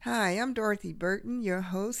Hi, I'm Dorothy Burton, your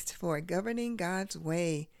host for Governing God's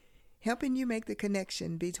Way, helping you make the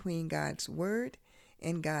connection between God's Word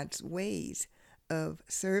and God's ways of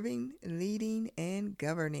serving, leading, and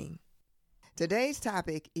governing. Today's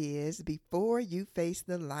topic is Before You Face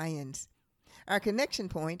the Lions. Our connection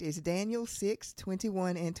point is Daniel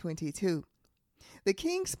 6:21 and 22. The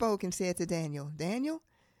king spoke and said to Daniel, Daniel,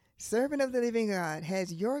 servant of the living God,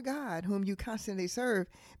 has your God, whom you constantly serve,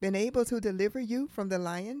 been able to deliver you from the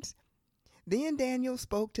lions? Then Daniel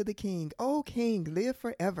spoke to the king, O king, live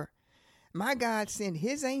forever. My God sent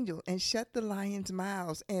his angel and shut the lions'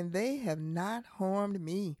 mouths, and they have not harmed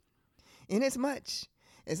me, inasmuch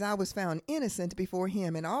as I was found innocent before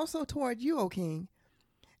him, and also toward you, O king.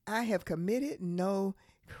 I have committed no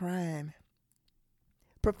crime.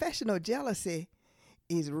 Professional jealousy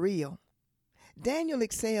is real. Daniel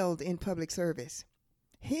excelled in public service.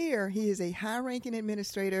 Here he is a high-ranking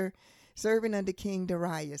administrator serving under King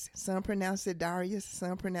Darius. Some pronounce it Darius,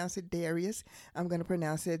 some pronounce it Darius. I'm going to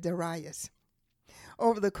pronounce it Darius.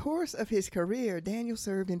 Over the course of his career, Daniel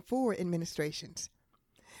served in 4 administrations.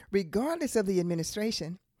 Regardless of the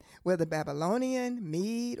administration, whether Babylonian,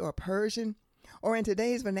 Mede, or Persian, or in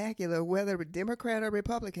today's vernacular, whether Democrat or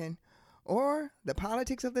Republican, or the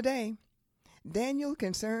politics of the day, Daniel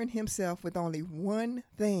concerned himself with only one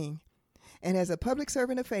thing, and as a public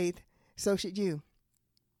servant of faith, so should you.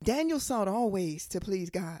 Daniel sought always to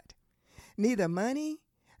please God. Neither money,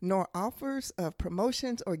 nor offers of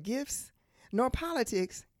promotions or gifts, nor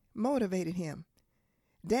politics motivated him.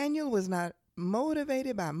 Daniel was not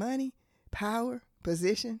motivated by money, power,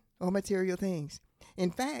 position, or material things.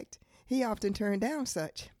 In fact, he often turned down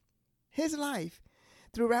such. His life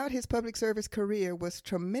throughout his public service career was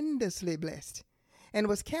tremendously blessed and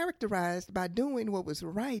was characterized by doing what was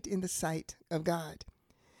right in the sight of God.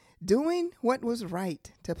 Doing what was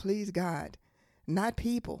right to please God, not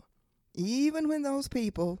people, even when those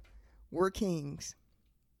people were kings.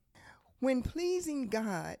 When pleasing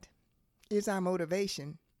God is our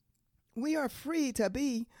motivation, we are free to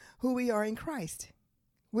be who we are in Christ,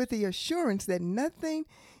 with the assurance that nothing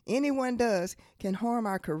anyone does can harm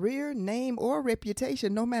our career, name, or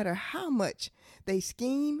reputation, no matter how much they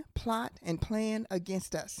scheme, plot, and plan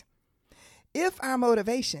against us. If our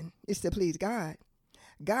motivation is to please God,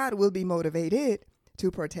 God will be motivated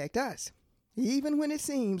to protect us, even when it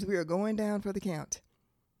seems we are going down for the count.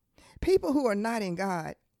 People who are not in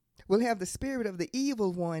God will have the spirit of the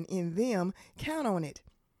evil one in them. Count on it.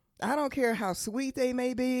 I don't care how sweet they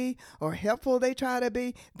may be or helpful they try to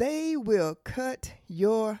be, they will cut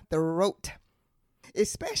your throat,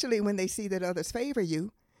 especially when they see that others favor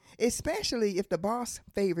you, especially if the boss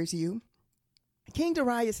favors you. King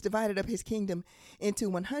Darius divided up his kingdom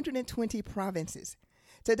into 120 provinces.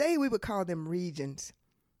 Today we would call them regions.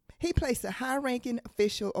 He placed a high-ranking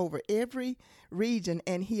official over every region,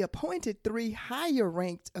 and he appointed 3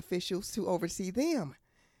 higher-ranked officials to oversee them.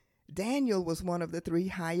 Daniel was one of the 3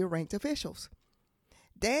 higher-ranked officials.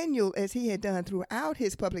 Daniel, as he had done throughout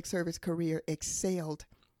his public service career, excelled.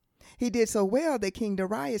 He did so well that King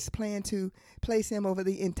Darius planned to place him over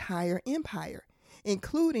the entire empire,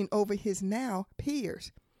 including over his now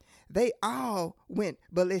peers. They all went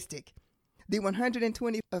ballistic. The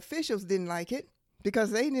 120 officials didn't like it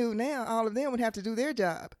because they knew now all of them would have to do their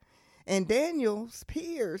job. And Daniel's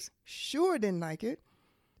peers sure didn't like it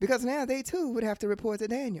because now they too would have to report to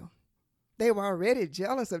Daniel. They were already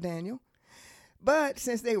jealous of Daniel, but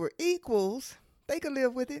since they were equals, they could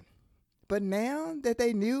live with it. But now that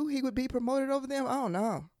they knew he would be promoted over them, oh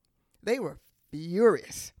no, they were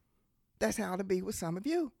furious. That's how it'll be with some of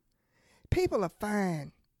you. People are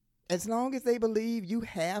fine as long as they believe you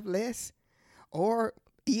have less or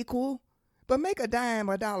equal, but make a dime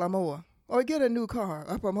or $1 more or get a new car,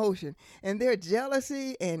 a promotion, and their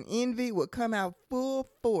jealousy and envy will come out full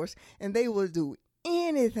force, and they will do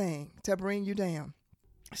anything to bring you down,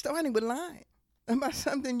 starting with lying about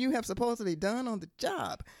something you have supposedly done on the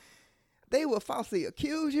job. They will falsely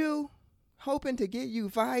accuse you, hoping to get you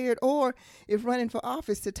fired, or if running for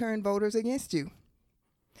office, to turn voters against you.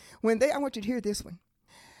 I want you to hear this one.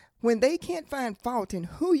 When they can't find fault in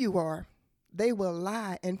who you are, they will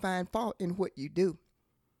lie and find fault in what you do.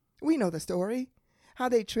 We know the story, how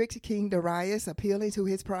they tricked King Darius, appealing to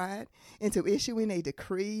his pride, into issuing a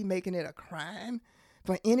decree making it a crime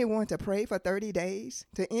for anyone to pray for 30 days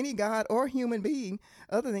to any god or human being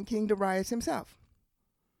other than King Darius himself.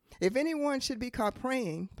 If anyone should be caught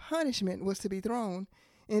praying, punishment was to be thrown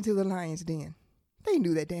into the lion's den. They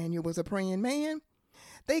knew that Daniel was a praying man.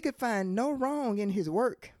 They could find no wrong in his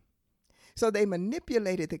work. So they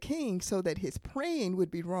manipulated the king so that his praying would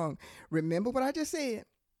be wrong. Remember what I just said.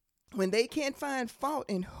 When they can't find fault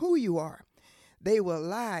in who you are, they will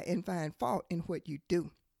lie and find fault in what you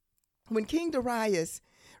do. When King Darius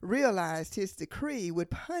realized his decree would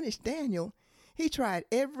punish Daniel, he tried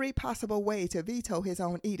every possible way to veto his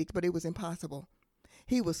own edict, but it was impossible.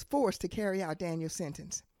 He was forced to carry out Daniel's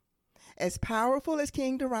sentence. As powerful as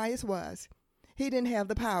King Darius was, he didn't have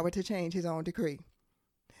the power to change his own decree.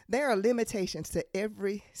 There are limitations to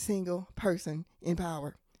every single person in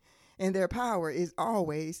power, and their power is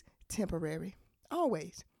always temporary.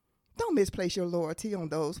 Always. Don't misplace your loyalty on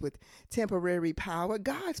those with temporary power.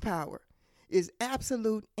 God's power is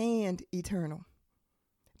absolute and eternal.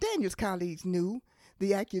 Daniel's colleagues knew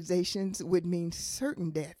the accusations would mean certain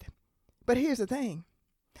death. But here's the thing.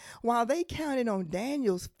 While they counted on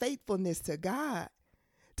Daniel's faithfulness to God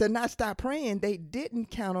to not stop praying, they didn't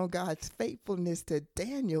count on God's faithfulness to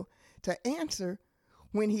Daniel to answer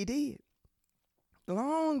when he did.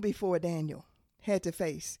 Long before Daniel had to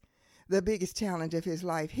face the biggest challenge of his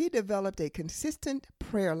life, he developed a consistent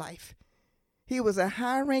prayer life. He was a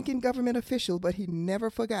high-ranking government official, but he never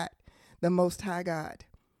forgot the Most High God.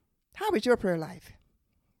 How is your prayer life?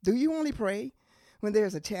 Do you only pray when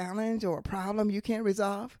there's a challenge or a problem you can't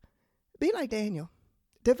resolve? Be like Daniel.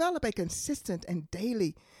 Develop a consistent and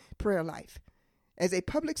daily prayer life. As a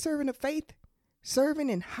public servant of faith, serving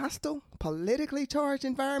in hostile, politically charged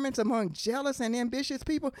environments among jealous and ambitious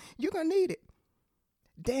people, you're going to need it.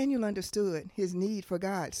 Daniel understood his need for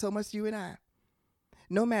God, so must you and I.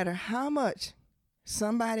 No matter how much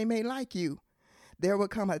somebody may like you, there will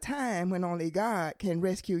come a time when only God can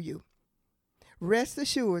rescue you. Rest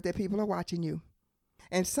assured that people are watching you,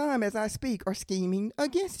 and some, as I speak, are scheming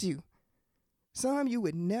against you. Some you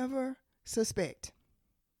would never suspect.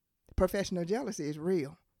 Professional jealousy is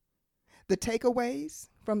real. The takeaways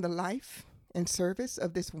from the life and service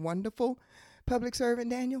of this wonderful public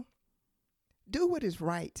servant, Daniel: do what is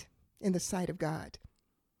right in the sight of God.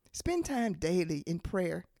 Spend time daily in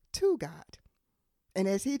prayer to God. And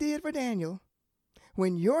as he did for Daniel,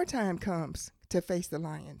 when your time comes to face the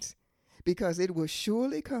lions, because it will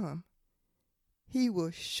surely come, he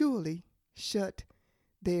will surely shut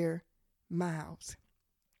their mouths.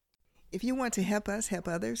 If you want to help us help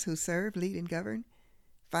others who serve, lead, and govern,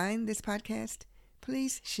 find this podcast,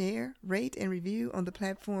 please share, rate, and review on the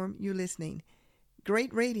platform you're listening.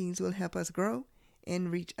 Great ratings will help us grow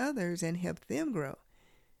and reach others and help them grow.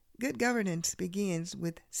 Good governance begins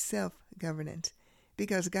with self-governance,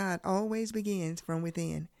 because God always begins from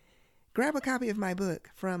within. Grab a copy of my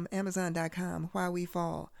book from Amazon.com, Why We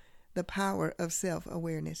Fall, The Power of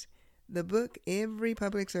Self-Awareness, the book every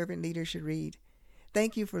public servant leader should read.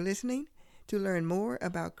 Thank you for listening. To learn more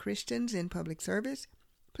about Christians in Public Service,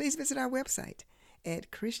 please visit our website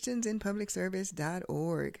at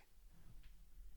christiansinpublicservice.org.